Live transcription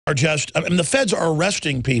are just, I mean, the feds are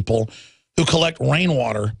arresting people who collect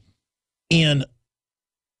rainwater in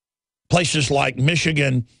places like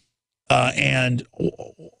Michigan and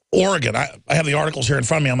Oregon. I have the articles here in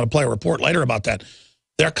front of me. I'm going to play a report later about that.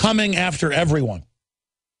 They're coming after everyone.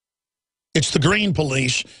 It's the green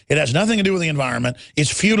police. It has nothing to do with the environment.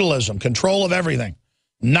 It's feudalism, control of everything.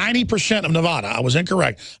 90% of Nevada, I was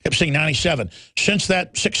incorrect. I kept saying 97. Since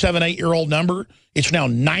that 6, 7, 8-year-old number, it's now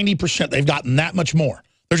 90%. They've gotten that much more.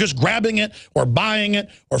 They're just grabbing it or buying it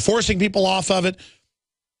or forcing people off of it.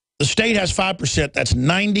 The state has 5%. That's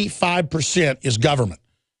 95% is government.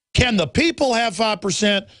 Can the people have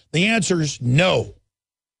 5%? The answer is no.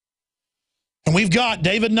 And we've got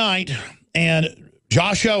David Knight and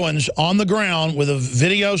Josh Owens on the ground with a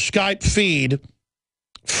video Skype feed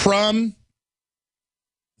from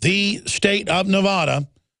the state of Nevada.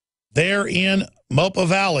 They're in Mopa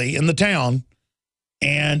Valley in the town,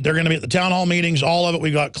 and they're going to be at the town hall meetings, all of it.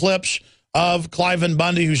 We've got clips of Cliven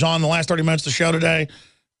Bundy, who's on the last 30 minutes of the show today.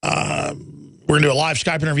 We're going to do a live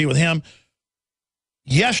Skype interview with him.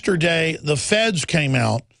 Yesterday, the feds came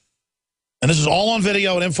out, and this is all on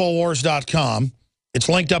video at Infowars.com. It's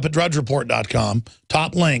linked up at DrudgeReport.com,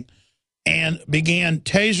 top link, and began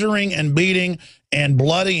tasering and beating and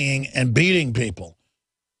bloodying and beating people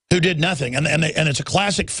who did nothing. And it's a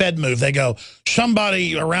classic Fed move. They go,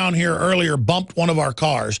 somebody around here earlier bumped one of our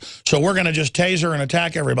cars, so we're going to just taser and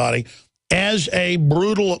attack everybody as a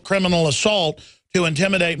brutal criminal assault to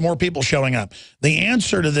intimidate more people showing up. The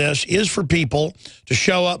answer to this is for people to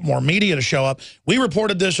show up, more media to show up. We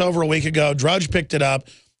reported this over a week ago. Drudge picked it up.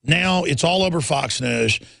 Now it's all over Fox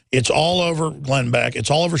News. It's all over Glenn Beck.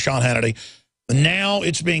 It's all over Sean Hannity. Now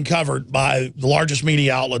it's being covered by the largest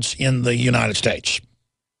media outlets in the United States.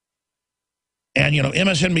 And, you know,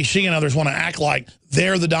 MSNBC and others want to act like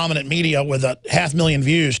they're the dominant media with 500,000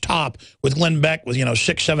 views top, with Glenn Beck with,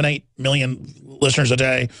 6, 7, 8 million listeners a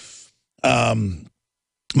day.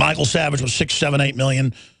 Michael Savage with 6, 7, 8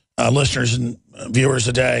 million listeners and viewers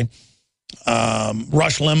a day.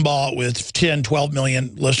 Rush Limbaugh with 10, 12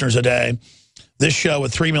 million listeners a day. This show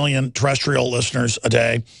with 3 million terrestrial listeners a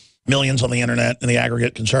day. Millions on the internet in the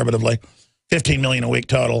aggregate conservatively. 15 million a week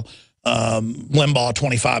total. Limbaugh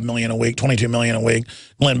 25 million a week, 22 million a week.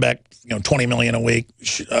 Glenn Beck, 20 million a week.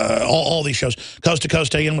 All these shows. Coast to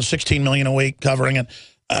Coast AM with 16 million a week covering it.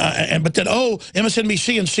 But then,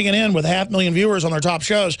 MSNBC and CNN with 500,000 viewers on their top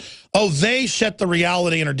shows, they set the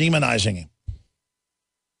reality and are demonizing him.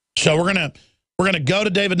 So we're gonna go to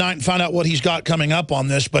David Knight and find out what he's got coming up on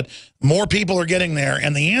this. But more people are getting there,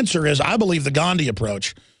 and the answer is, I believe the Gandhi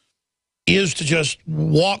approach is to just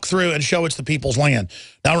walk through and show it's the people's land.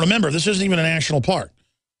 Now remember, this isn't even a national park.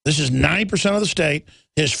 This is 90% of the state.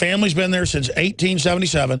 His family's been there since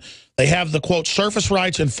 1877. They have the, quote, surface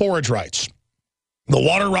rights and forage rights. The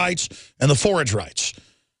water rights and the forage rights.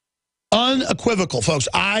 Unequivocal, folks.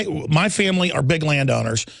 My family are big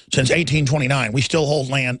landowners since 1829. We still hold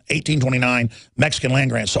land, 1829 Mexican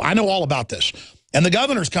land grants. So I know all about this. And the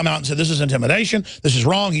governor's come out and said, this is intimidation. This is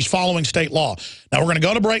wrong. He's following state law. Now, we're going to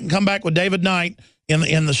go to break and come back with David Knight in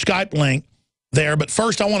the Skype link there. But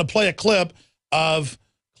first, I want to play a clip of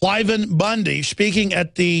Cliven Bundy speaking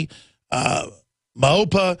at the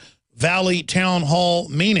Mopa Valley Town Hall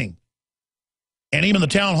meeting. And even the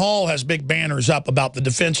town hall has big banners up about the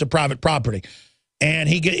defense of private property. And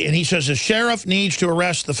he says the sheriff needs to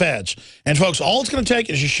arrest the feds. And, folks, all it's going to take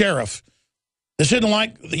is a sheriff. This isn't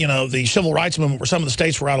like, the civil rights movement where some of the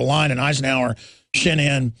states were out of line and Eisenhower sent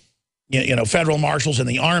in, federal marshals and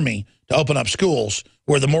the army to open up schools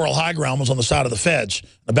where the moral high ground was on the side of the feds,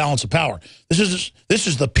 the balance of power. This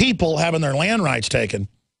is the people having their land rights taken.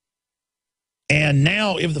 And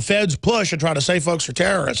now if the feds push and try to say folks are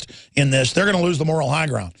terrorists in this, they're going to lose the moral high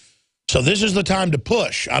ground. So this is the time to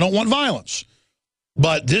push. I don't want violence.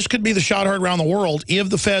 But this could be the shot heard around the world if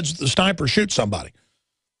the feds, the sniper, shoot somebody.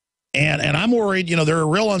 And I'm worried, there are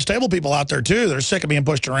real unstable people out there, too, that are sick of being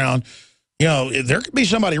pushed around. There could be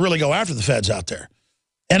somebody really go after the feds out there.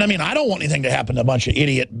 And, I don't want anything to happen to a bunch of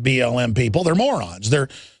idiot BLM people. They're morons. They're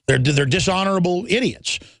dishonorable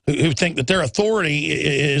idiots who think that their authority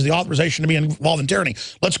is the authorization to be involved in tyranny.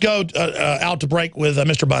 Let's go out to break with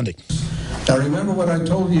Mr. Bundy. Now, remember what I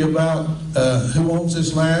told you about who owns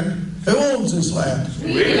this land? Who owns this land?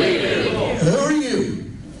 We do. Who are you?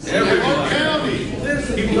 Everybody.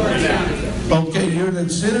 Okay, you're the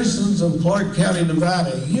citizens of Clark County,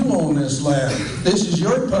 Nevada. You own this land. This is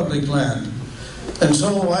your public land. And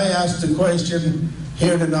so I asked the question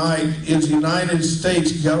here tonight, is the United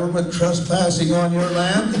States government trespassing on your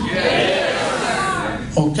land?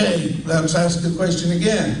 Yes. Okay, let's ask the question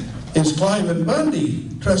again. Is Cliven Bundy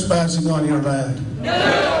trespassing on your land?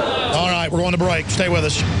 No. going to break. Stay with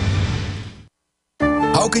us.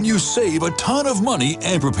 How can you save a ton of money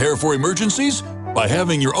and prepare for emergencies? By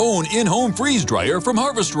having your own in-home freeze dryer from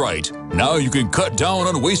Harvest Right. Now you can cut down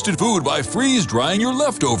on wasted food by freeze drying your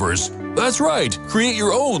leftovers. That's right. Create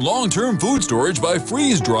your own long-term food storage by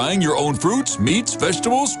freeze drying your own fruits, meats,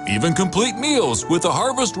 vegetables, even complete meals with the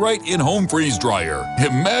Harvest Right in-home freeze dryer.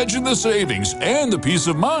 Imagine the savings and the peace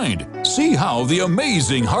of mind. See how the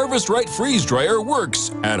amazing Harvest Right freeze dryer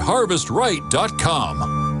works at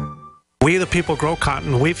harvestright.com. We the people grow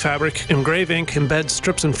cotton, weave fabric, engrave ink, embed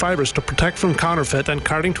strips and fibers to protect from counterfeit and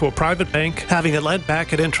carting to a private bank, having it led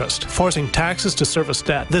back at interest, forcing taxes to service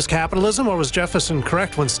debt. This capitalism, or was Jefferson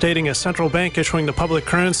correct when stating a central bank issuing the public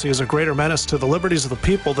currency is a greater menace to the liberties of the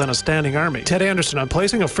people than a standing army? Ted Anderson, I'm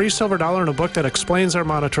placing a free silver dollar in a book that explains our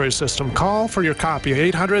monetary system. Call for your copy,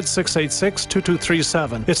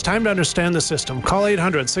 800-686-2237. It's time to understand the system. Call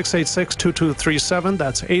 800-686-2237.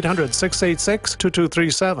 That's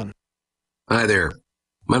 800-686-2237. Hi there.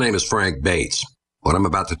 My name is Frank Bates. What I'm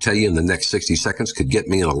about to tell you in the next 60 seconds could get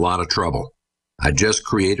me in a lot of trouble. I just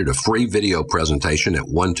created a free video presentation at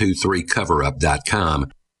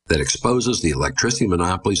 123coverup.com that exposes the electricity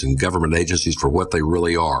monopolies and government agencies for what they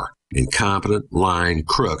really are: incompetent, lying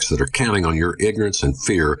crooks that are counting on your ignorance and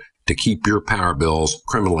fear to keep your power bills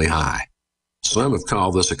criminally high. Some have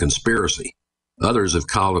called this a conspiracy. Others have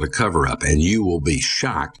called it a cover-up, and you will be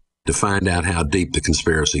shocked to find out how deep the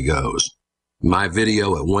conspiracy goes. My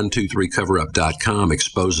video at 123coverup.com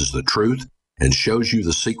exposes the truth and shows you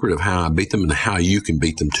the secret of how I beat them and how you can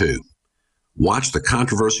beat them too. Watch the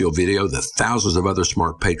controversial video that thousands of other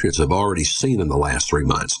smart patriots have already seen in the last 3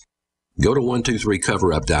 months. Go to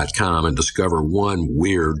 123coverup.com and discover one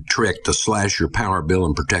weird trick to slash your power bill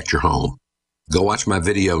and protect your home. Go watch my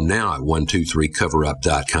video now at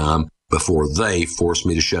 123coverup.com before they force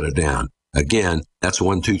me to shut it down. Again, that's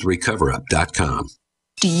 123coverup.com.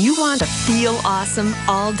 Do you want to feel awesome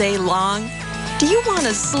all day long? Do you want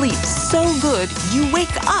to sleep so good you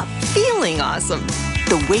wake up feeling awesome,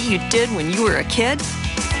 the way you did when you were a kid?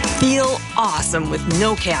 Feel awesome with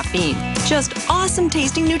no caffeine, just awesome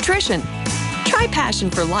tasting nutrition. Try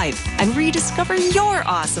Passion for Life and rediscover your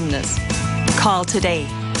awesomeness. Call today,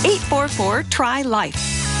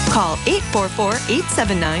 844-TRY-LIFE. Call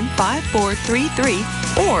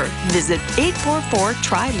 844-879-5433 or visit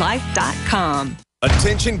 844trylife.com.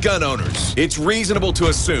 Attention gun owners. It's reasonable to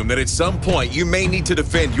assume that at some point you may need to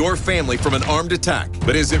defend your family from an armed attack.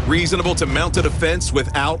 But is it reasonable to mount a defense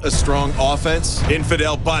without a strong offense?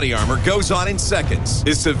 Infidel Body Armor goes on in seconds,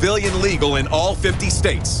 is civilian legal in all 50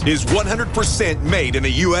 states, is 100% made in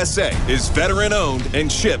the USA, is veteran owned,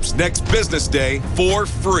 and ships next business day for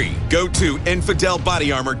free. Go to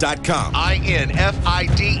InfidelBodyArmor.com.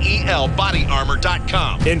 INFIDEL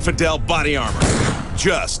BodyArmor.com. Infidel Body Armor.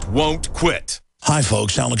 Just won't quit. Hi,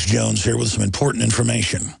 folks. Alex Jones here with some important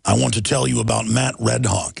information. I want to tell you about Matt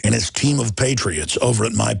Redhawk and his team of patriots over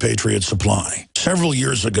at My Patriot Supply. Several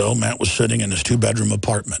years ago, Matt was sitting in his 2-bedroom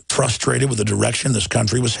apartment, frustrated with the direction this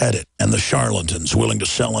country was headed and the charlatans willing to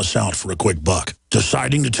sell us out for a quick buck.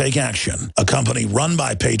 Deciding to take action, a company run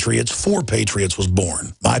by patriots for patriots was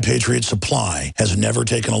born. My Patriot Supply has never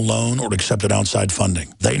taken a loan or accepted outside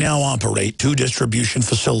funding. They now operate 2 distribution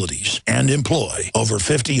facilities and employ over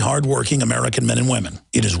 50 hardworking American men and women.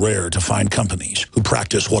 It is rare to find companies who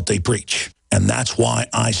practice what they preach. And that's why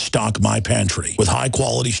I stock my pantry with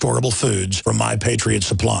high-quality storable foods from My Patriot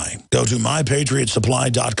Supply. Go to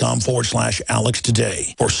mypatriotsupply.com/Alex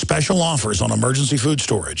today for special offers on emergency food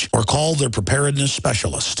storage, or call their preparedness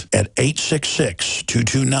specialist at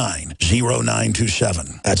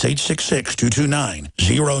 866-229-0927. That's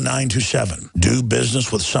 866-229-0927. Do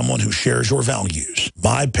business with someone who shares your values.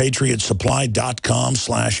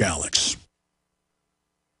 mypatriotsupply.com/Alex.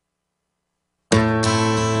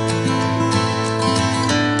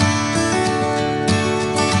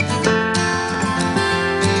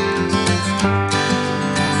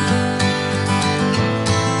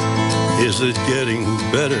 Is it getting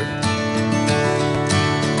better?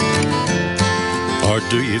 Or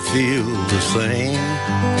do you feel the same?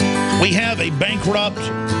 We have a bankrupt,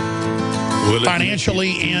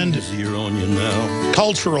 financially and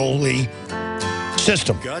culturally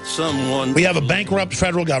system. We have a bankrupt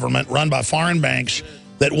federal government run by foreign banks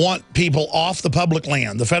that want people off the public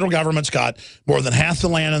land. The federal government's got more than half the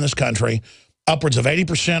land in this country, upwards of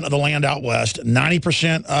 80% of the land out west,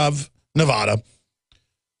 90% of Nevada.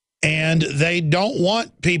 And they don't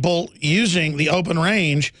want people using the open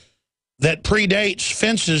range that predates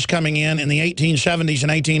fences coming in the 1870s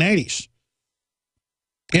and 1880s.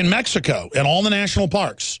 In Mexico, in all the national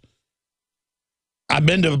parks, I've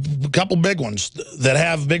been to a couple big ones that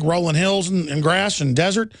have big rolling hills and grass and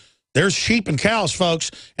desert. There's sheep and cows,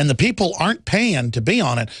 folks, and the people aren't paying to be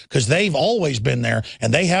on it because they've always been there,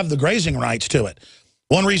 and they have the grazing rights to it.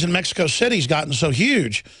 One reason Mexico City's gotten so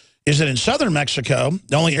huge is that in southern Mexico,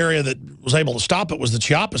 the only area that was able to stop it was the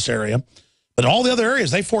Chiapas area. But in all the other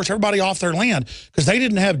areas, they forced everybody off their land because they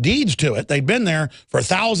didn't have deeds to it. They'd been there for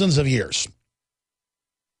thousands of years.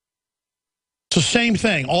 So same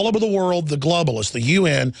thing. All over the world, the globalists, the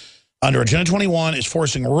UN, under Agenda 21, is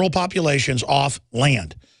forcing rural populations off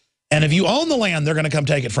land. And if you own the land, they're going to come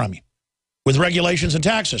take it from you with regulations and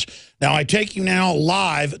taxes. Now, I take you now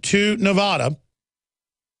live to Nevada,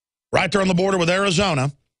 right there on the border with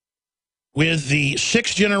Arizona, with the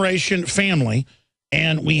 6th-generation family,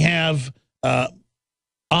 and we have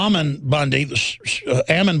Ammon Bundy,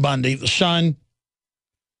 the son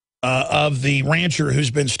of the rancher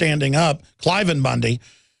who's been standing up, Cliven Bundy.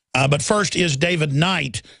 But first is David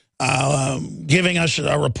Knight giving us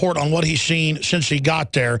a report on what he's seen since he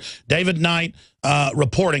got there. David Knight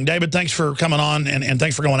reporting. David, thanks for coming on, and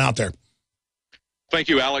thanks for going out there. Thank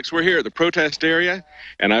you, Alex. We're here at the protest area,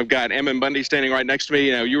 and I've got Ammon Bundy standing right next to me.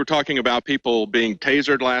 You know, you were talking about people being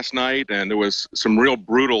tasered last night, and there was some real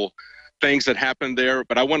brutal things that happened there,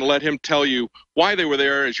 but I want to let him tell you why they were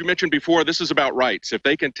there. As you mentioned before, this is about rights. If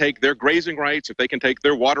they can take their grazing rights, if they can take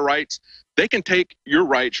their water rights, they can take your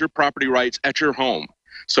rights, your property rights at your home.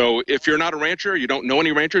 So if you're not a rancher, you don't know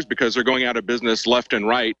any ranchers because they're going out of business left and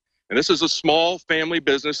right. And this is a small family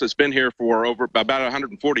business that's been here for over about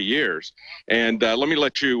 140 years. And let me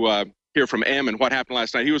let you hear from Ammon what happened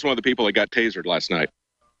last night. He was one of the people that got tasered last night.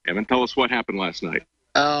 Ammon, tell us what happened last night.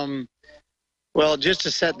 Well, just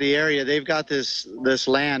to set the area, they've got this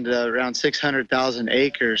land around 600,000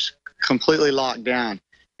 acres completely locked down.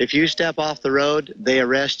 If you step off the road, they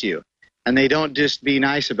arrest you. And they don't just be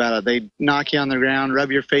nice about it. They knock you on the ground,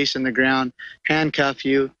 rub your face in the ground, handcuff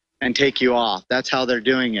you, and take you off. That's how they're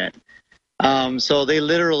doing it. So they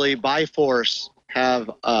literally, by force, have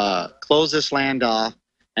closed this land off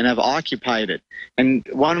and have occupied it. And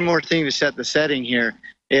one more thing to set the setting here.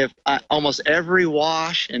 If almost every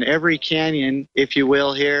wash and every canyon, if you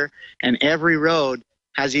will, here, and every road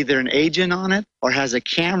has either an agent on it or has a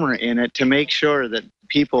camera in it to make sure that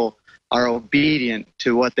people are obedient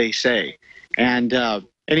to what they say. And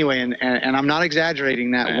anyway, and I'm not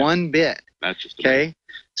exaggerating that one bit. That's just okay.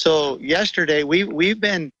 So yesterday we've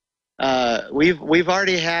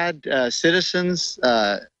already had citizens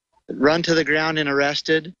run to the ground and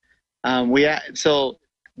arrested. So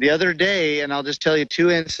the other day, and I'll just tell you 2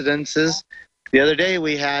 incidences. The other day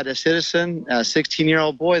we had a citizen, a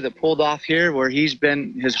 16-year-old boy that pulled off here where he's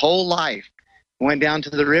been his whole life, went down to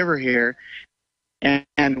the river here,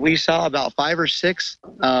 and we saw about 5 or 6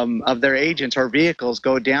 of their agents or vehicles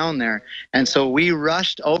go down there. And so we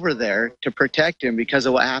rushed over there to protect him because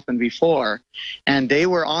of what happened before. And they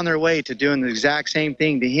were on their way to doing the exact same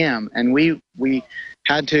thing to him. And we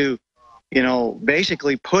had to, you know,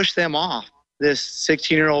 basically push them off this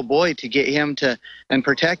 16-year-old boy to get him to and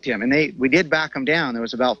protect him. And we did back him down. There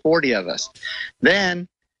was about 40 of us. Then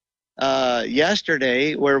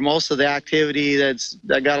yesterday, where most of the activity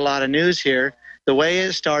that got a lot of news here, the way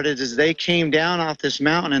it started is they came down off this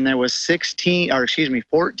mountain and there was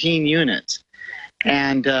 14 units.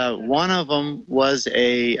 And one of them was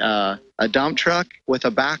a dump truck with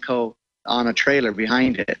a backhoe on a trailer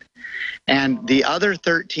behind it. And the other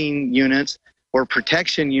 13 units were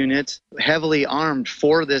protection units heavily armed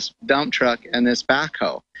for this dump truck and this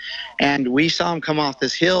backhoe. And we saw them come off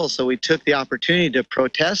this hill, so we took the opportunity to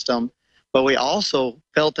protest them. But we also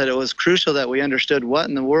felt that it was crucial that we understood what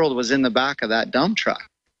in the world was in the back of that dump truck.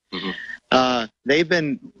 Mm-hmm. They've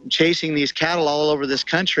been chasing these cattle all over this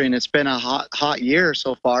country, and it's been a hot year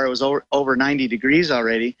so far. It was over 90 degrees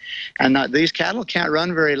already. And these cattle can't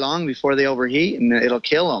run very long before they overheat, and it'll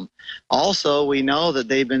kill them. Also, we know that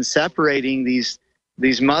they've been separating these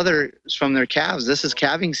mothers from their calves. This is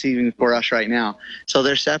calving season for us right now. So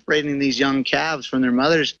they're separating these young calves from their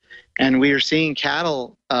mothers. And we are seeing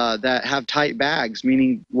cattle that have tight bags,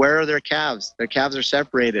 meaning where are their calves? Their calves are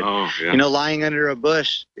separated, you know, lying under a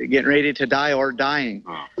bush, getting ready to die or dying.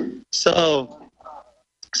 So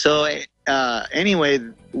anyway,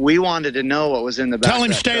 we wanted to know what was in the back. Tell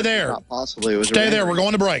him stay there. Possibly it was stay there. We're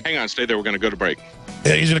going to break. Hang on, stay there. We're going to go to break.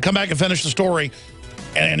 He's going to come back and finish the story.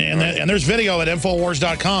 And there's video at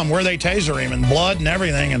Infowars.com where they taser him and blood and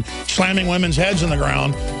everything and slamming women's heads in the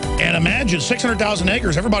ground. And imagine 600,000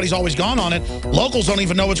 acres. Everybody's always gone on it. Locals don't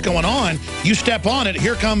even know what's going on. You step on it,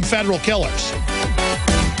 here come federal killers.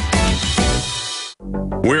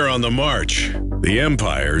 We're on the march. The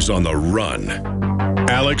empire's on the run.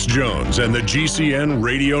 Alex Jones and the GCN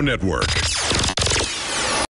Radio Network.